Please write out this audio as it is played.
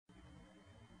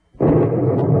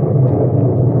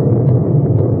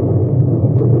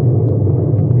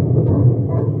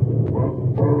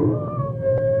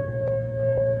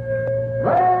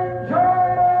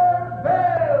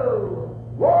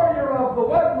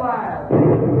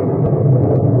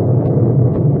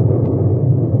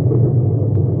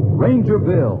Ranger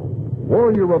Bill,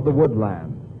 warrior of the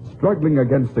woodland, struggling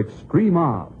against extreme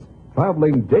odds,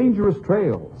 traveling dangerous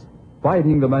trails,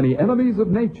 fighting the many enemies of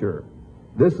nature.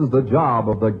 This is the job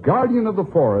of the guardian of the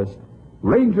forest,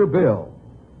 Ranger Bill.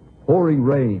 Pouring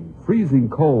rain, freezing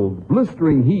cold,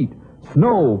 blistering heat,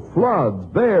 snow, floods,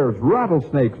 bears,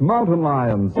 rattlesnakes, mountain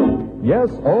lions. Yes,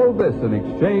 all this in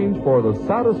exchange for the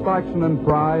satisfaction and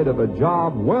pride of a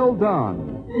job well done.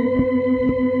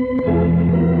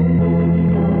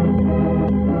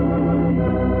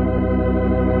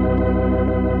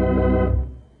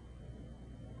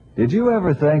 Did you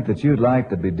ever think that you'd like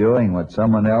to be doing what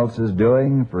someone else is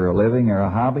doing for a living or a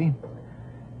hobby?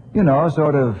 You know,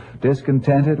 sort of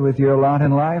discontented with your lot in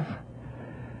life?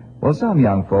 Well, some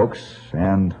young folks,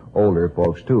 and older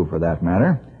folks too for that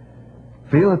matter,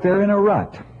 feel that they're in a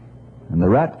rut, and the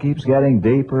rut keeps getting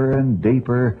deeper and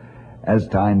deeper as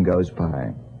time goes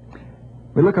by.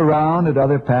 We look around at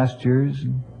other pastures,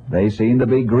 and they seem to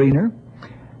be greener,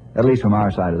 at least from our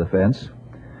side of the fence.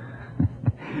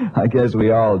 I guess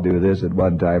we all do this at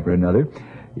one time or another.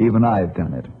 Even I've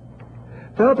done it.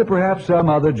 Felt that perhaps some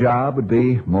other job would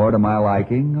be more to my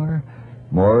liking, or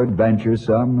more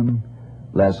adventuresome and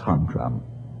less humdrum.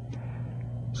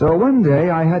 So one day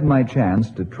I had my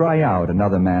chance to try out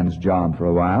another man's job for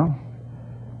a while.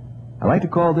 I like to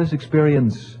call this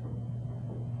experience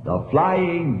the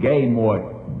Flying Game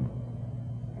Warden.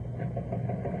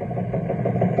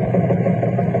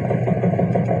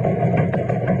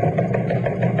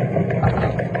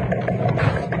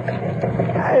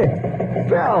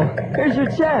 Bill, here's your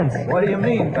chance. What do you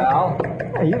mean, pal?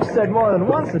 Hey, you've said more than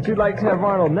once that you'd like to have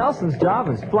Arnold Nelson's job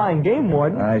as flying game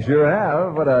warden. I sure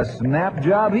have. What a snap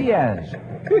job he has.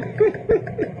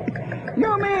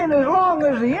 You mean as long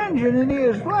as the engine in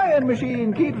his flying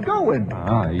machine keeps going?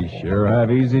 He sure have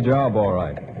easy job, all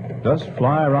right. Just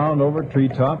fly around over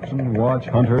treetops and watch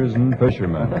hunters and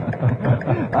fishermen.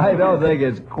 I don't think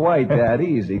it's quite that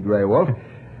easy, Grey Wolf.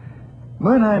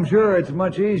 But I'm sure it's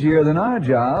much easier than our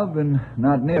job and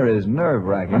not near as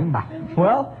nerve-wracking.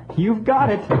 Well, you've got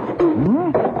it.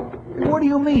 Hmm? What do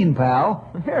you mean,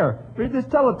 pal? Here, read this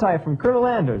teletype from Colonel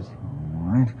Anders. All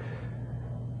right.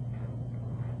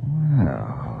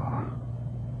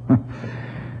 Well...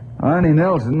 Arnie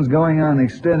Nelson's going on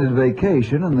extended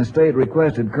vacation, and the state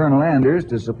requested Colonel Anders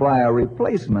to supply a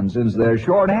replacement since they're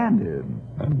short-handed.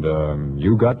 And,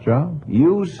 you got job?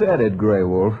 You said it, Grey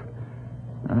Wolf.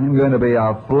 I'm going to be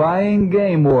a flying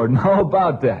game warden. How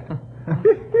about that?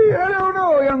 I don't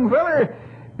know, young feller.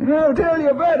 I'll tell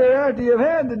you better after you've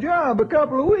had the job a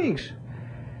couple of weeks.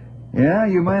 Yeah,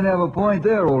 you might have a point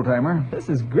there, old-timer. This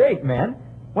is great, man.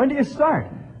 When do you start?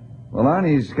 Well,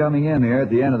 Arnie's coming in here at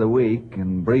the end of the week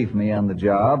and brief me on the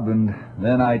job, and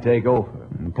then I take over.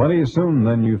 Plenty soon,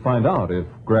 then you find out if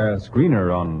grass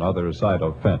greener on other side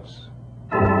of fence.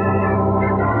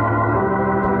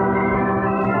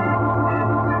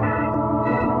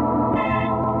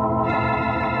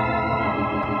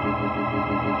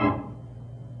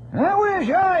 I wish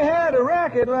I had a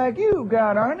racket like you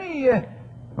got, Arnie.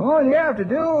 All you have to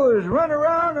do is run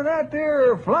around in that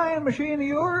there flying machine of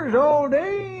yours all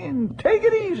day and take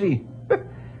it easy.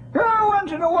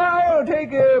 Once in a while,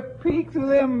 take a peek through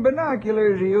them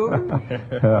binoculars of yours.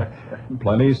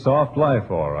 Plenty soft life,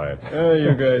 all right.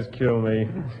 You guys kill me.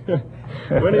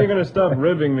 When are you going to stop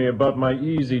ribbing me about my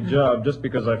easy job just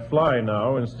because I fly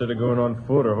now instead of going on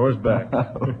foot or horseback?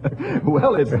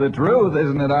 Well, it's the truth,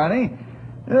 isn't it, Arnie?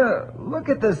 Look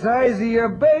at the size of your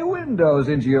bay window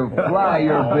since you fly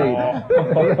your beat.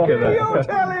 You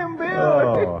tell him,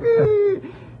 Bill.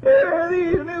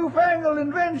 These newfangled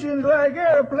inventions like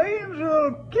airplanes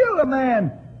will kill a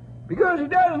man because he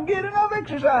doesn't get enough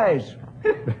exercise.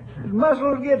 His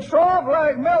muscles get soft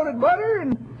like melted butter,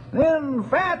 and then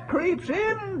fat creeps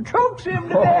in and chokes him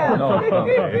to death.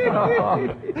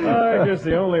 I guess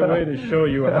the only way to show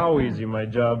you how easy my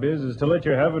job is to let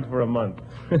you have it for a month.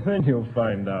 Then you'll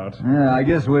find out. Yeah, I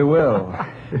guess we will.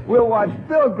 We'll watch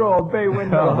Bill grow a bay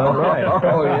window. All right.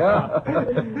 Oh, yeah?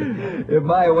 If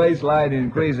my waistline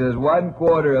increases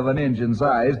 1/4 of an inch in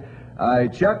size, I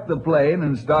chuck the plane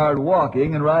and start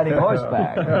walking and riding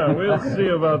horseback. We'll see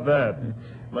about that.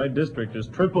 My district has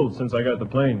tripled since I got the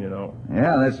plane, you know.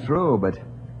 Yeah, that's true, but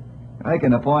I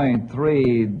can appoint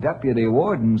 3 deputy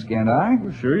wardens, can't I?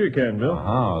 Well, sure you can,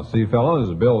 Bill. See, fellas,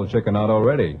 Bill chickened out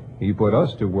already. He put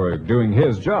us to work doing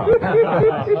his job. Yeah,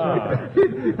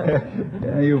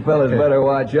 you fellas better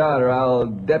watch out, or I'll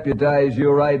deputize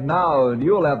you right now, and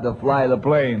you'll have to fly the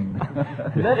plane.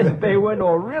 Then his bay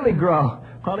window will really grow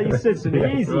while he sits in the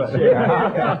easy chair.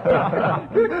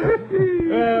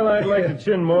 Well, I'd like like to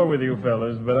chin more with you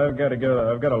fellas, but I've got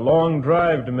a long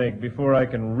drive to make before I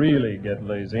can really get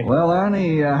lazy. Well,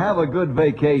 Arnie, have a good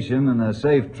vacation and a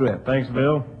safe trip. Thanks,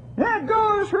 Bill. That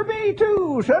goes for me,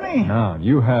 too, Sonny. Now,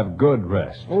 you have good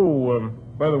rest. Oh,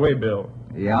 by the way, Bill,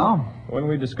 Yeah? when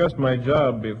we discussed my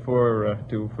job before,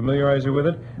 to familiarize you with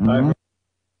it, I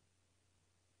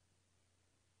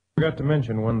forgot to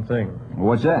mention one thing.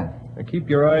 What's that? Keep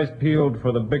your eyes peeled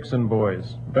for the Bixon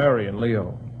boys, Barry and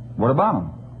Leo. What about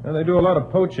them? And they do a lot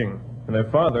of poaching, and their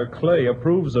father, Clay,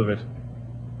 approves of it.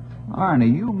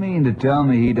 Arnie, you mean to tell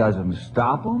me he doesn't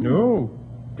stop them? No,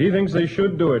 he thinks they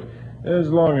should do it, as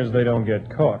long as they don't get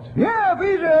caught. Yeah, if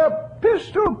he's a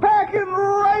pistol-packing,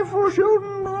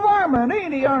 rifle-shooting varmint,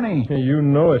 ain't he, Arnie? You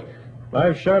know it.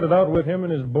 I've shouted out with him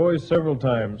and his boys several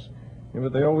times. Yeah,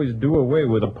 but they always do away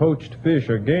with a poached fish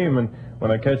or game, and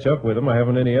when I catch up with them, I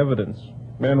haven't any evidence.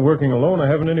 And working alone, I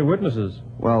haven't any witnesses.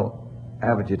 Well,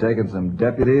 haven't you taken some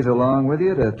deputies along with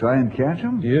you to try and catch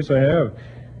them? Yes, I have.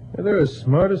 They're as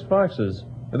smart as foxes.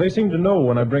 They seem to know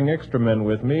when I bring extra men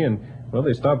with me, and, well,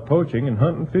 they stop poaching and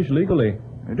hunt and fish legally.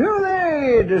 Do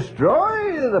they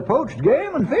destroy the poached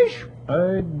game and fish?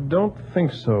 I don't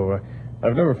think so.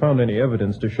 I've never found any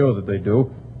evidence to show that they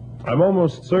do. I'm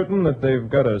almost certain that they've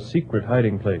got a secret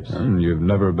hiding place. And you've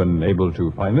never been able to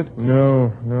find it?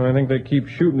 No, I think they keep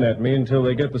shooting at me until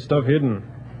they get the stuff hidden.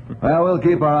 Well, we'll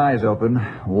keep our eyes open.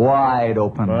 Wide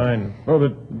open. Fine. Oh,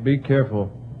 but be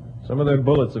careful. Some of their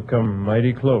bullets have come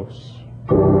mighty close.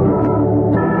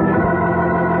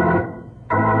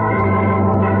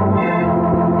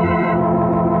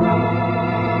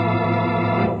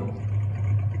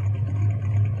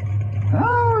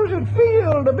 How does it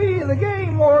feel to be the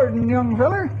game warden, young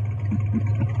feller?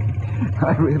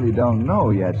 I really don't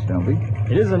know yet, Stumpy.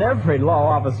 It isn't every law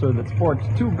officer that sports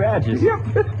two badges. Yep.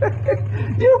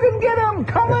 You can get him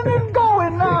coming and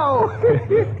going now.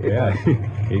 Yeah,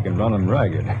 he can run 'em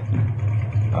ragged.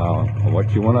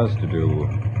 What you want us to do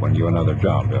when you another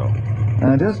job, Bill?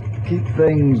 Just keep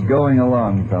things going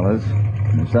along, fellas.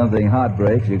 If something hot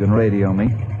breaks, you can radio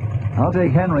me. I'll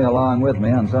take Henry along with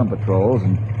me on some patrols,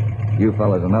 and you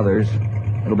fellas on others.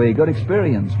 It'll be a good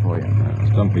experience for you.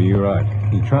 Stumpy, you're right.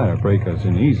 He's trying to break us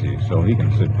in easy so he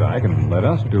can sit back and let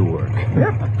us do work.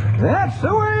 Yep, that's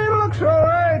the way it looks, all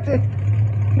right.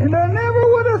 And I never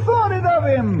would have thought it of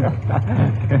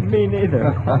him. Me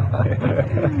neither.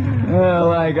 Well,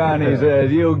 like Arnie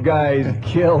says, you guys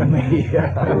kill me.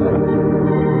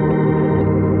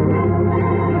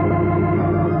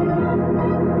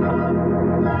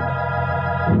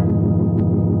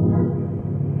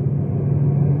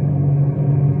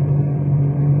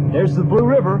 There's the Blue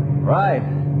River. Right.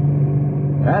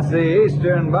 That's the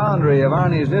eastern boundary of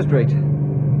Arnie's district.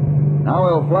 Now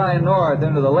we'll fly north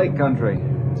into the lake country.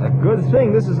 It's a good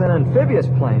thing this is an amphibious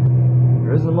plane.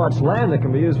 There isn't much land that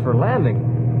can be used for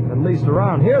landing. At least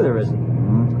around here there isn't.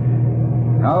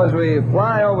 Mm-hmm. Now as we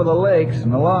fly over the lakes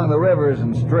and along the rivers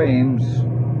and streams,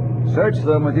 search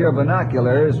them with your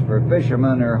binoculars for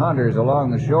fishermen or hunters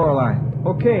along the shoreline.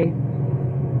 Okay.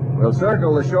 We'll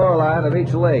circle the shoreline of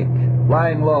each lake,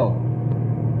 flying low.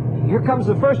 Here comes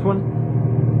the first one.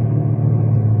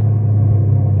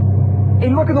 Hey,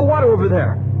 look at the water over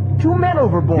there. 2 men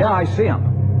overboard. Yeah, I see them.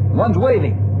 One's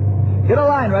waving. Get a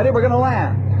line ready. We're going to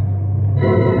land.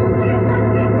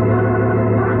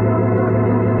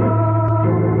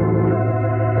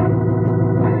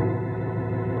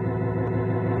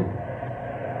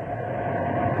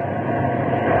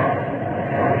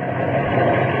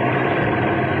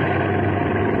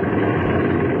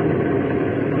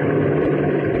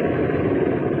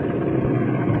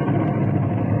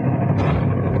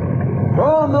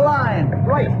 Throw on the line.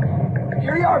 Right.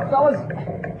 Here you are, fellas.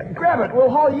 Grab it. We'll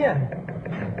haul you in.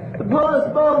 Pull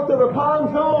us both to the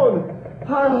pontoon.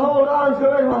 I'll hold on to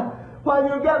it while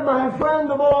you get my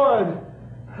friend aboard.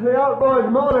 The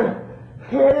outboard motor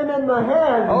hit him in the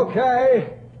head.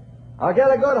 Okay. I'll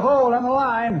get a good hold on the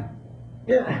line.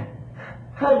 Yeah,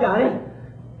 I got it.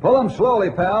 Pull him slowly,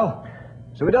 pal,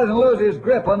 so he doesn't lose his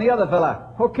grip on the other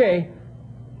fella. Okay.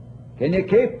 Can you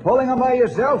keep pulling him by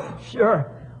yourself?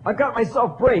 Sure. I've got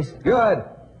myself braced. Good.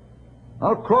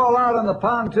 I'll crawl out on the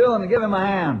pontoon and give him a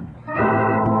hand.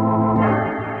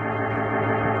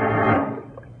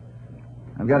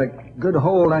 I've got a good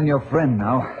hold on your friend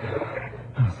now.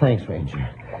 Thanks, Ranger.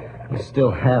 He's still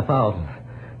half out.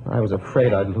 I was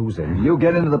afraid I'd lose him. You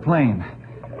get into the plane.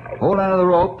 Hold on to the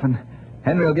rope, and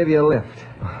Henry will give you a lift.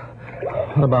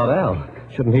 What about Al?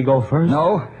 Shouldn't he go first?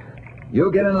 No.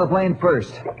 You get into the plane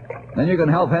first. Then you can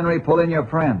help Henry pull in your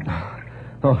friend.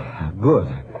 Oh, good.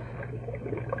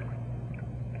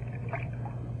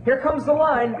 Here comes the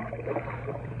line.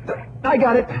 I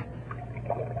got it.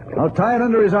 I'll tie it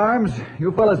under his arms.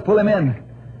 You fellas pull him in.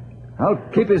 I'll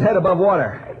keep his head above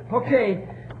water. Okay.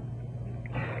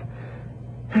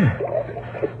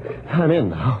 I'm in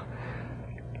now.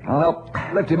 I'll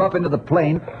help lift him up into the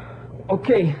plane.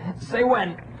 Okay. Say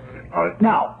when. All right,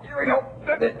 now. Here we go.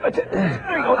 That's it.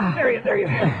 There you go. There you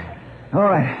go. All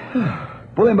right.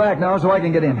 Pull him back now so I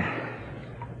can get in.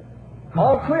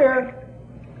 All clear.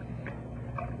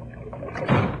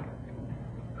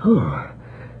 Whew.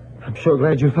 I'm sure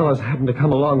glad you fellows happened to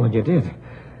come along when you did.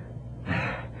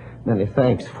 Many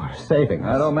thanks for saving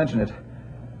us. Now, don't mention it.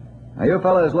 Now, you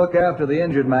fellas look after the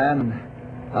injured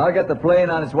man. I'll get the plane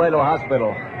on its way to a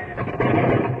hospital.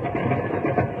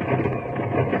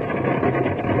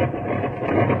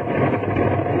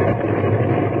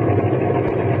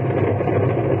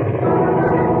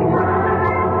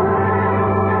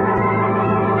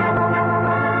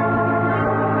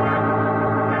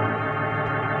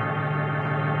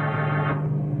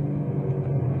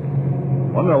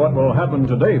 Wonder what will happen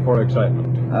today for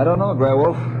excitement. I don't know, Grey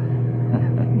Wolf.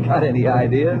 Got any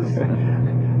ideas?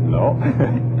 No.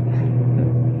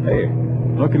 Hey,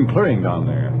 look in clearing down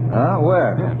there.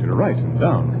 Where? Yeah, to the right and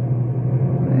down.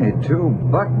 Hey, 2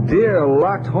 buck deer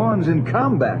locked horns in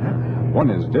combat. One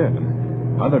is dead,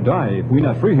 and other die if we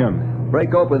not free him.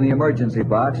 Break open the emergency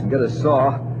box and get a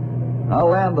saw. I'll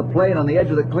land the plane on the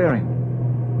edge of the clearing.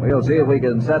 We'll see if we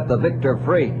can set the victor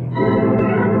free.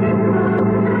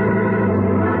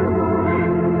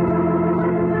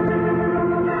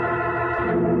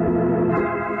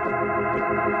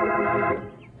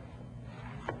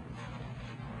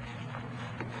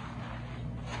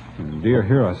 Deer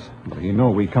hear us, but he know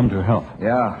we come to help.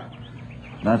 Yeah.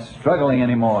 Not struggling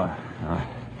anymore.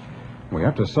 We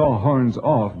have to saw horns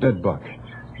off dead buck,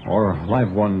 or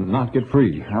live one not get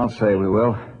free. I'll say we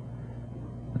will.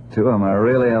 The 2 of them are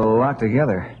really locked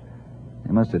together.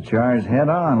 They must have charged head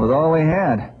on with all they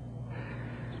had.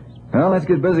 Well, let's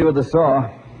get busy with the saw.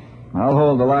 I'll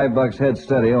hold the live buck's head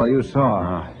steady while you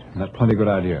saw. That's plenty good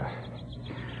idea.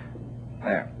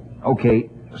 There. Okay,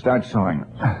 start sawing.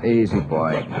 Easy,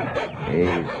 boy.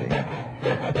 Easy.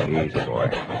 Easy, boy.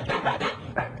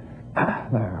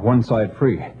 There, one side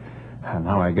free. And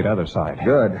now I get other side.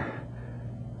 Good.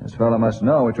 This fellow must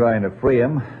know we're trying to free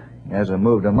him. He hasn't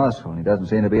moved a muscle. He doesn't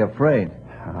seem to be afraid.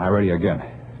 I ready again.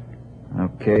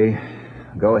 Okay.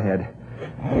 Go ahead.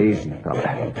 Easy,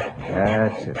 fella.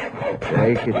 That's it.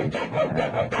 Take it easy.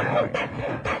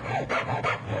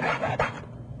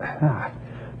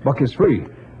 Buck is free.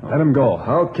 Let him go.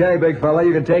 Okay, big fella.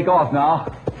 You can take off now.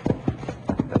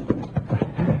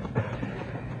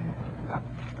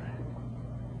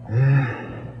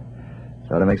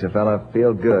 Sort of makes a fella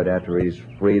feel good after he's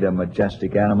freed a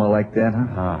majestic animal like that,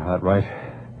 huh? That right.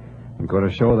 I'm going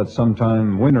to show that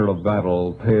sometime winner of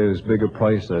battle pays bigger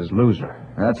price as loser.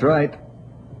 That's right.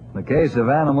 In the case of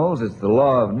animals, it's the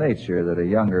law of nature that a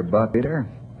younger buck eater.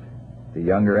 If the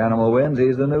younger animal wins,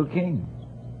 he's the new king.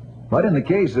 But in the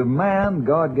case of man,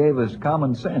 God gave us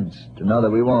common sense to know that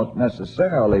we won't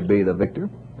necessarily be the victor,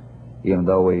 even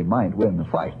though we might win the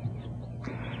fight.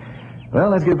 Well,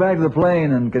 let's get back to the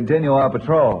plane and continue our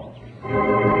patrol.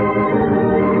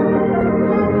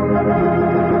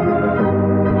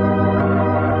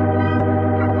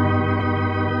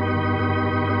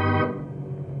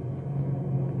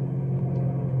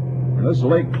 This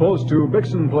lake close to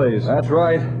Bixon Place. That's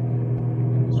right.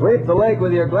 Sweep the lake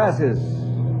with your glasses.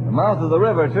 The mouth of the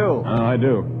river, too. I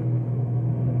do.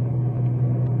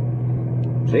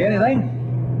 See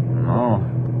anything? No.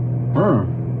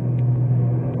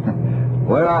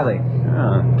 Where are they?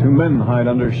 2 men hide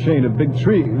under shade of big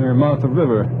tree near mouth of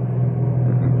river.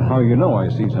 How you know I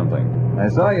see something? I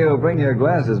saw you bring your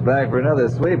glasses back for another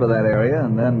sweep of that area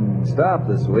and then stop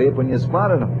the sweep when you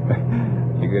spotted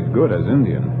them. You get good as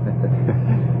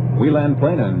Indian. We land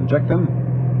plane and check them?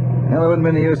 Well, there wouldn't be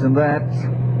any use in that.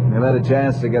 They'll have a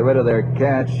chance to get rid of their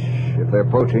catch if they're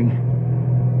poaching.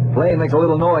 Plane makes a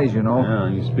little noise, you know. Yeah,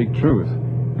 you speak truth.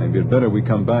 Maybe it's better we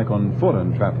come back on foot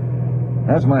and trap.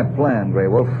 That's my plan, Grey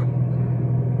Wolf.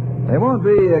 They won't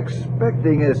be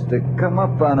expecting us to come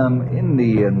up on them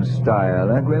Indian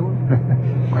style, eh, Grey Wolf?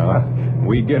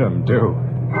 We get 'em, too.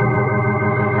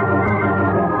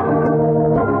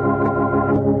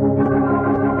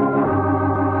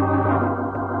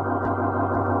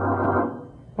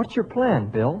 What's your plan,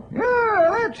 Bill? Yeah,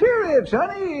 let's hear it,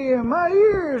 sonny. My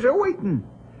ears are waiting.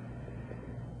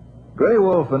 Grey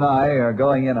Wolf and I are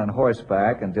going in on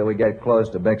horseback until we get close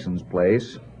to Bixon's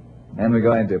place. Then we're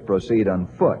going to proceed on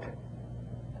foot.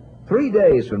 3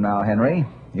 days from now, Henry,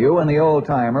 you and the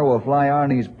old-timer will fly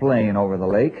Arnie's plane over the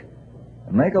lake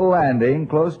and make a landing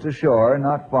close to shore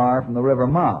not far from the river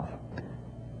mouth.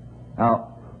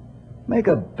 Now, make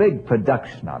a big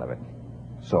production out of it.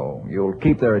 So you'll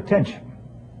keep their attention.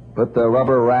 Put the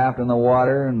rubber raft in the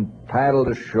water and paddle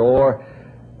to shore.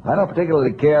 I don't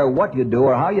particularly care what you do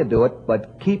or how you do it,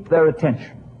 but keep their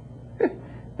attention.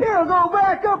 They'll go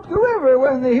back up the river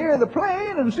when they hear the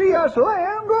plane and see us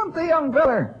land, won't they, young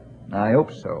feller? I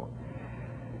hope so.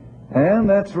 And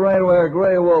that's right where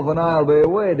Grey Wolf and I'll be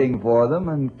waiting for them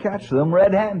and catch them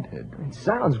red-handed. It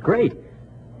sounds great.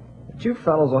 But you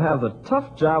fellows will have the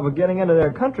tough job of getting into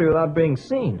their country without being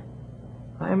seen.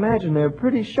 I imagine they're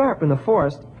pretty sharp in the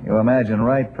forest. You imagine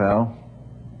right, pal.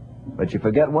 But you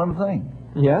forget one thing.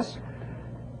 Yes?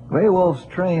 Grey Wolf's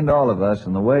trained all of us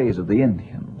in the ways of the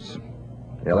Indians.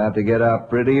 They'll have to get up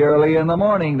pretty early in the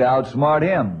morning to outsmart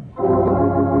him.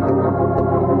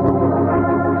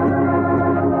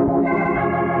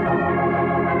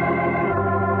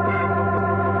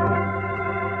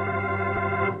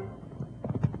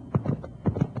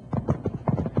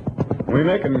 We're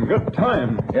making good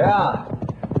time. Yeah.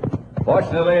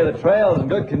 Fortunately, the trail's in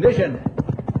good condition.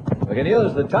 We can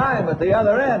use the time at the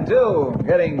other end, too,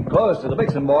 getting close to the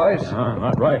Vixen boys.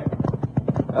 Not right.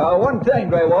 One thing,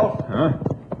 Grey Wolf. Huh?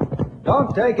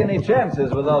 Don't take any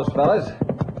chances with those fellas.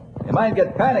 They might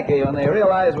get panicky when they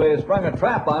realize we've sprung a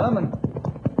trap on them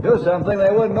and do something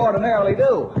they wouldn't ordinarily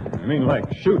do. You mean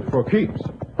like shoot for keeps?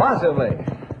 Possibly.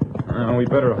 We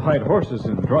better hide horses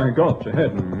in Dry Gulch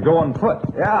ahead and go on foot.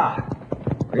 Yeah.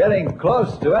 We're getting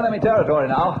close to enemy territory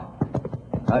now.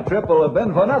 That trip will have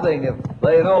been for nothing if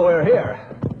they know we're here.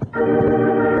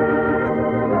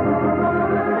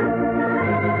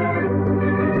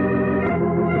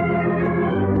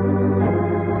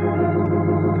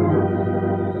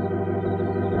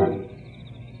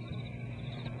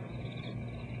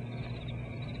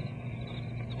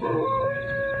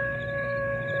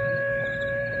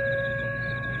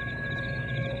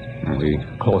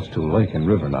 We're close to lake and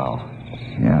river now.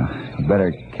 Yeah, we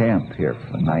better camp here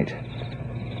for the night.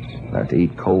 We'll have to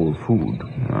eat cold food.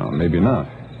 Maybe not.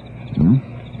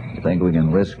 You think we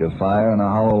can risk a fire in a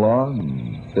hollow log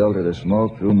and filter the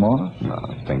smoke through moss?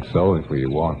 I think so if we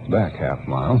walk back half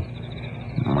mile.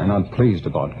 We're not pleased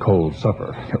about cold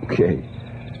supper. Okay.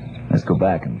 Let's go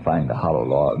back and find the hollow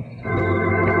log.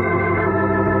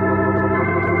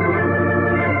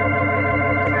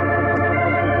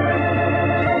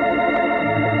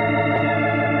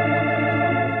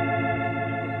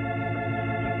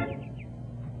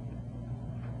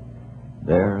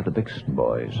 There are the Vixen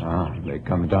boys. They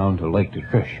come down to lake to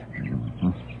fish.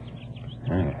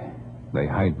 They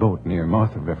hide boat near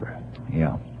Martha River.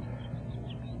 Yeah.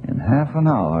 In half an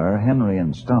hour, Henry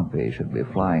and Stumpy should be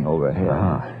flying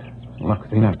overhead. Look,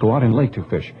 they not go out in lake to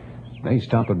fish. They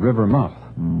stop at river mouth.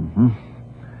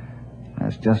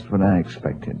 That's just what I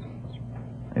expected.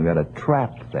 They've got a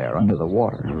trap there under the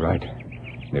water. Right.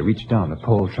 They reach down to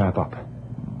pull trap up.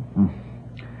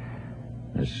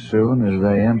 As soon as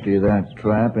they empty that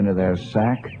trap into their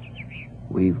sack,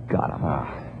 we've got them.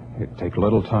 It'd take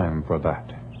little time for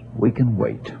that. We can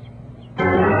wait.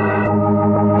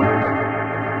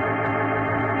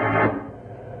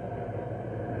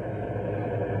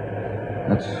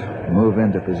 Let's move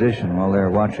into position while they're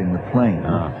watching the plane.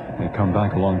 They come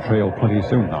back along trail plenty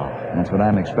soon now. That's what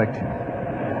I'm expecting.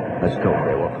 Let's go,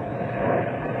 Grey Wolf.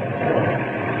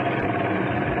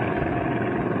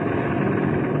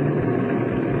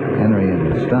 Henry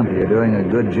and Stumpy are doing a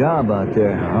good job out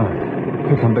there.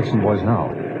 Here come Vixen boys now.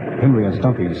 Henry and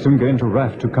Stumpy soon get into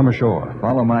raft to come ashore.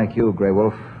 Follow my cue, Grey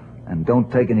Wolf, and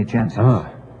don't take any chances.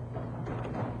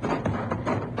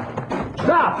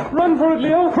 Stop! Run for it,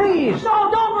 Leo! Freeze!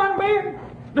 No, don't run, Bear!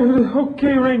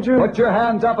 Okay, Ranger. Put your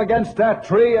hands up against that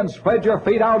tree and spread your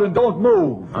feet out and don't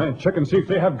move. I'll check and see if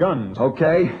they have guns.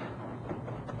 Okay.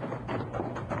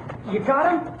 You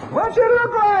got him? What's it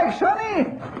look like,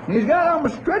 Sonny? He's got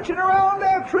them stretching around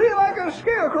that tree like a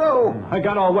scarecrow. I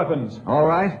got all weapons. All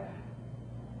right.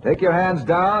 Take your hands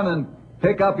down and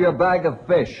pick up your bag of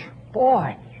fish.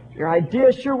 Boy, your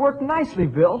idea sure worked nicely,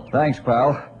 Bill. Thanks,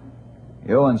 pal.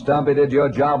 You and Stumpy did your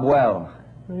job well.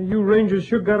 You Rangers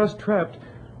sure got us trapped.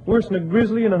 Worse than a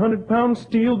grizzly and 100-pound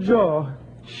steel jaw.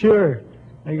 Sure.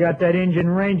 They got that Indian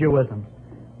Ranger with them.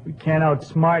 We can't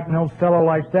outsmart no fellow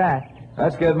like that.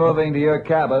 Let's get moving to your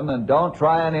cabin and don't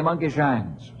try any monkey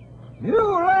shines. You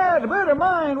lads better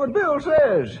mind what Bill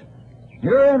says.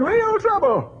 You're in real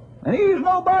trouble, and he's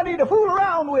nobody to fool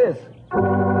around with.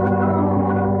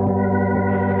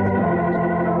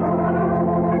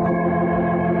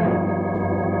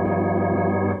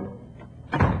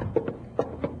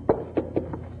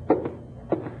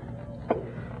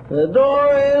 The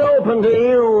door ain't open to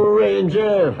you,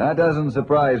 Ranger. That doesn't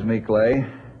surprise me, Clay.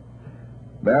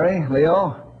 Barry,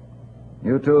 Leo,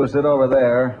 you two sit over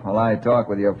there while I talk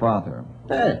with your father.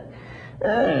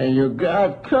 Hey, you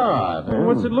got caught. Huh?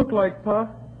 What's it look like, Pa?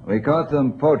 We caught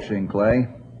them poaching, Clay.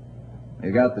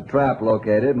 We got the trap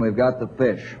located, and we've got the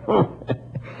fish.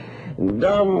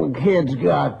 Dumb kids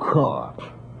got caught.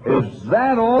 Is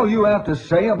that all you have to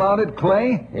say about it,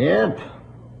 Clay? Yep.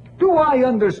 Do I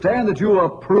understand that you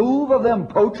approve of them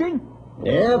poaching?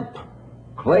 Yep.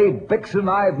 Clay Bixon,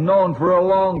 I've known for a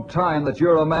long time that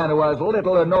you're a man who has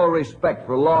little or no respect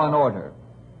for law and order.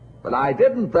 But I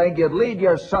didn't think you'd lead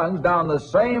your sons down the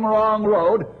same wrong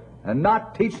road and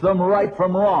not teach them right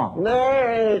from wrong.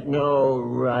 There ain't no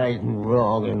right and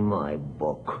wrong in my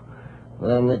book.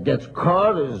 Them that gets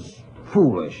caught is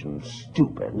foolish and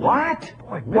stupid. What?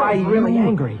 Why, he's really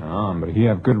angry. But he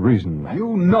have good reason.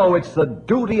 You know it's the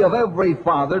duty of every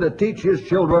father to teach his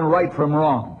children right from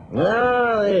wrong.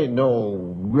 There ain't no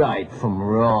right from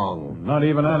wrong. Not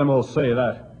even animals say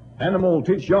that. Animal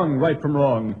teach young right from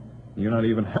wrong. You're not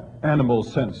even animal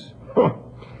sense.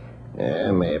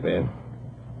 Yeah, maybe.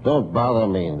 Don't bother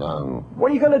me none.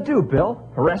 What are you going to do, Bill?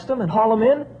 Arrest him and haul him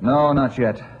in? No, not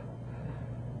yet.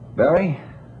 Barry,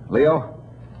 Leo,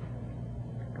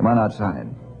 come on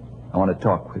outside. I want to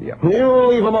talk with you. You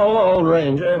leave them alone,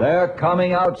 Ranger. They're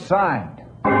coming outside.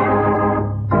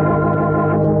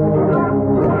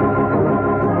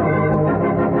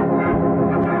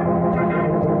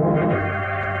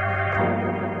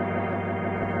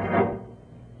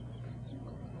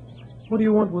 What do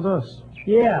you want with us?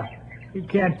 Yeah, you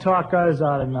can't talk us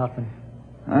out of nothing.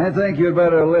 I think you'd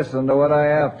better listen to what I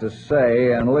have to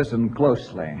say and listen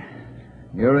closely.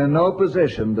 You're in no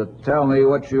position to tell me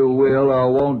what you will or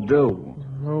won't do.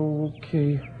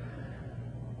 Okay.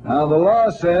 Now, the law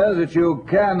says that you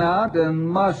cannot and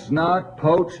must not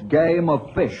poach game or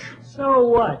fish. So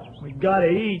what? We gotta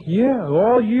eat. Yeah,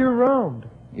 all year round.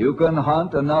 You can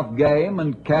hunt enough game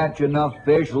and catch enough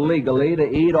fish legally to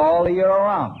eat all year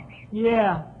round.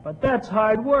 Yeah, but that's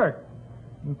hard work.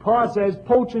 And Pa says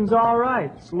poaching's all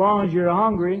right, as long as you're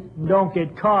hungry and don't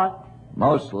get caught.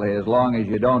 Mostly as long as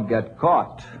you don't get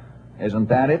caught. Isn't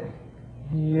that it?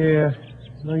 Yeah.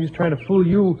 No use trying to fool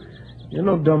you. You're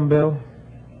no dumbbell.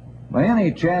 By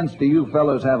any chance do you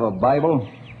fellows have a Bible?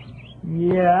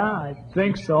 Yeah, I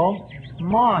think so.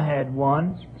 Ma had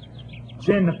one. It's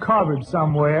in the cupboard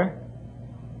somewhere.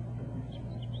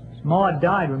 Ma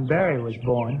died when Barry was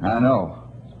born. I know.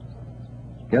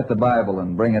 Get the Bible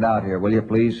and bring it out here, will you,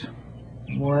 please?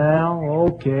 Well,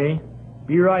 okay.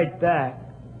 Be right back.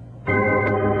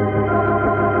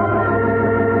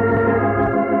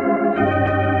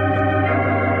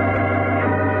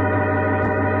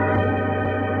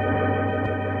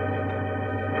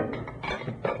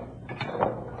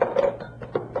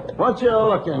 What you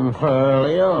looking for,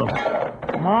 Leo?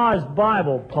 Ma's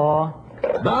Bible, Pa.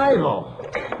 Bible.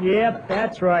 Yep,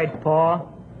 that's right, Pa.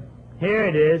 Here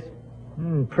it is.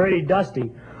 Pretty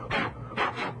dusty.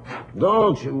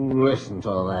 Don't you listen to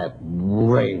that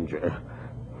Ranger.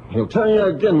 He'll turn you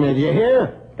again me, do you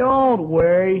hear? Don't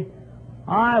worry.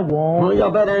 I won't. Well,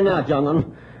 you better not,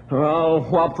 young'un, or I'll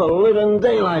whop the living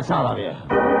daylights out of you.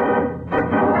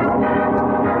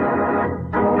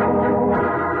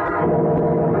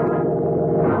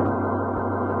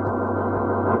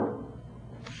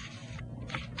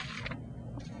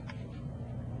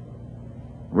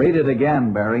 Read it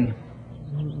again, Barry.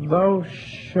 Thou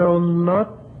shalt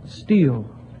not steal.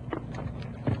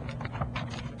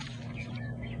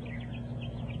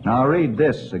 Now read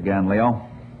this again, Leo.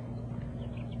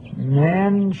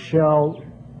 Man shall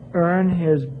earn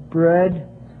his bread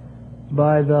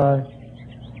by the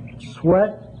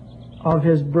sweat of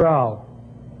his brow.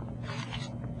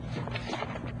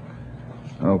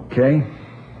 Okay.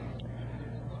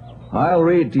 I'll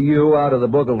read to you out of the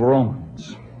book of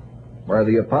Romans, where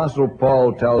the Apostle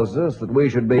Paul tells us that we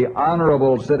should be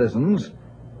honorable citizens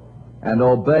and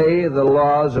obey the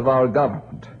laws of our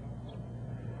government.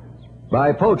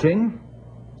 By poaching,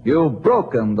 you've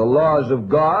broken the laws of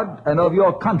God and of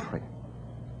your country,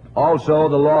 also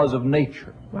the laws of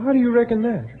nature. Well, how do you reckon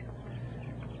that?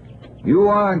 You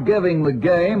aren't giving the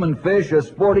game and fish a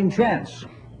sporting chance.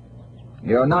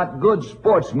 You're not good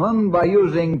sportsmen by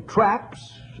using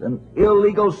traps and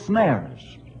illegal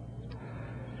snares.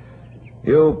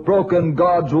 You've broken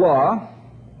God's law,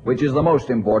 which is the most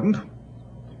important.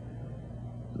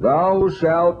 Thou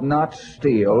shalt not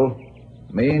steal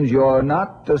means you're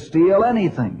not to steal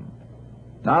anything,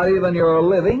 not even your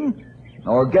living,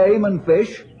 nor game and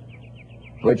fish,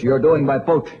 which you're doing by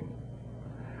poaching.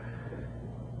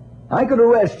 I could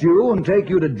arrest you and take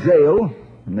you to jail,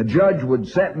 and the judge would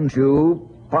sentence you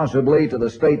possibly to the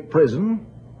state prison,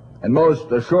 and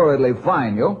most assuredly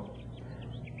fine you.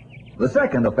 The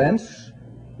second offense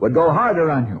would go harder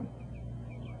on you.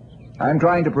 I'm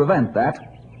trying to prevent that,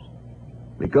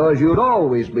 because you'd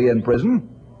always be in prison,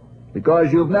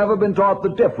 because you've never been taught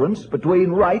the difference between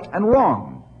right and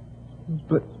wrong.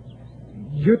 But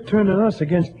you're turning us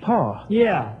against Pa.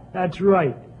 Yeah, that's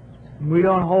right. We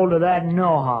don't hold to that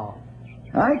nohow.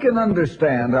 I can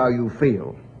understand how you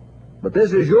feel, but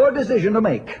this is your decision to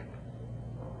make.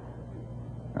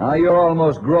 Now, you're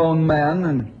almost grown men,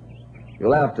 and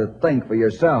you'll have to think for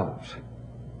yourselves.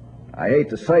 I hate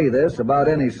to say this about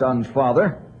any son's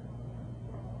father,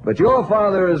 but your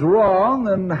father is wrong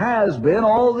and has been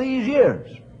all these years.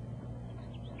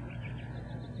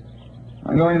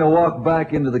 I'm going to walk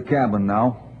back into the cabin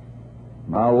now.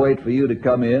 I'll wait for you to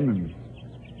come in and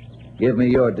give me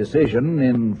your decision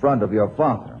in front of your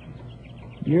father.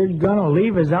 You're gonna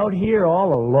leave us out here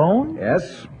all alone?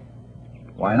 Yes.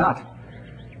 Why not?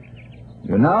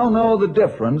 You now know the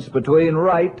difference between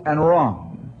right and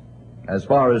wrong, as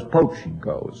far as poaching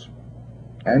goes.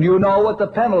 And you know what the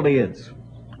penalty is.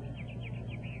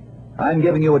 I'm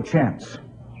giving you a chance.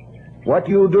 What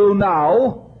you do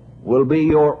now will be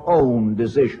your own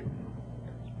decision.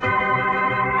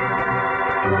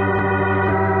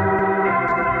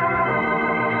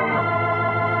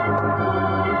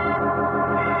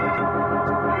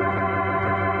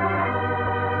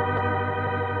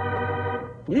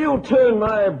 You turn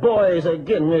my boys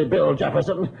agin me, Bill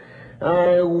Jefferson.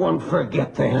 I won't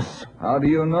forget this. How do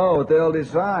you know what they'll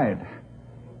decide?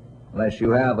 Unless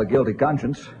you have a guilty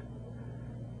conscience.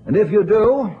 And if you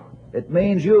do, it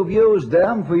means you've used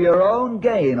them for your own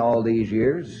gain all these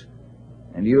years,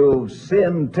 and you've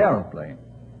sinned terribly.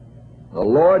 The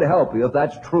Lord help you if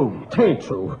that's true. Tain't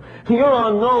true.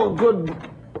 You're no good...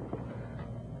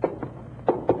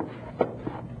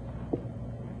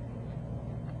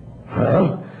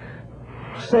 Well,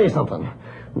 say something.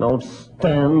 Don't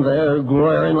stand there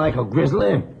glaring like a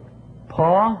grizzly.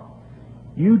 Pa,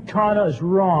 you taught us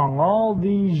wrong all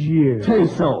these years.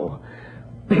 Tain't so.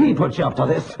 He put you up to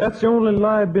this. That's the only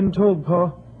lie I've been told,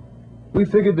 Pa. We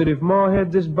figured that if Ma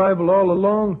had this Bible all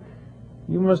along,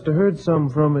 you must have heard some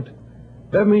from it.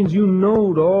 That means you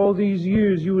knowed all these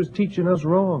years you was teaching us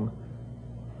wrong.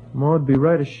 Ma'd be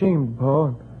right ashamed, Pa,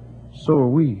 and so are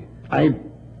we.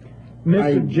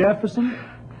 Mr. Jefferson,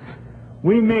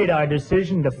 we made our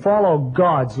decision to follow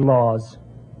God's laws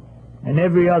and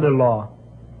every other law.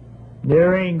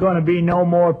 There ain't gonna be no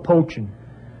more poaching.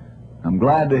 I'm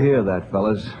glad to hear that,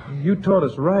 fellas. You taught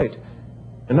us right.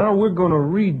 And now we're going to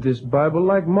read this Bible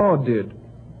like Ma did.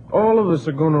 All of us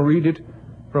are going to read it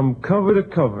from cover to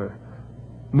cover.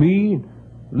 Me,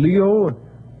 Leo,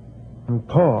 and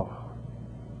Pa.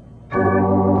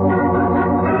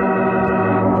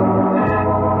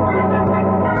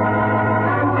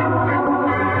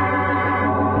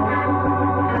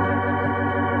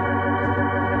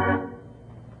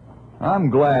 I'm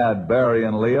glad Barry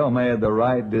and Leo made the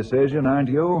right decision, aren't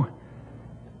you?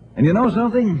 And you know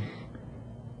something?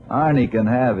 Arnie can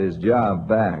have his job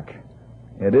back.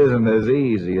 It isn't as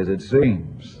easy as it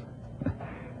seems.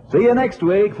 See you next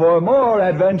week for more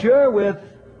adventure with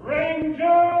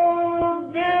Ranger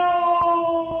Bill!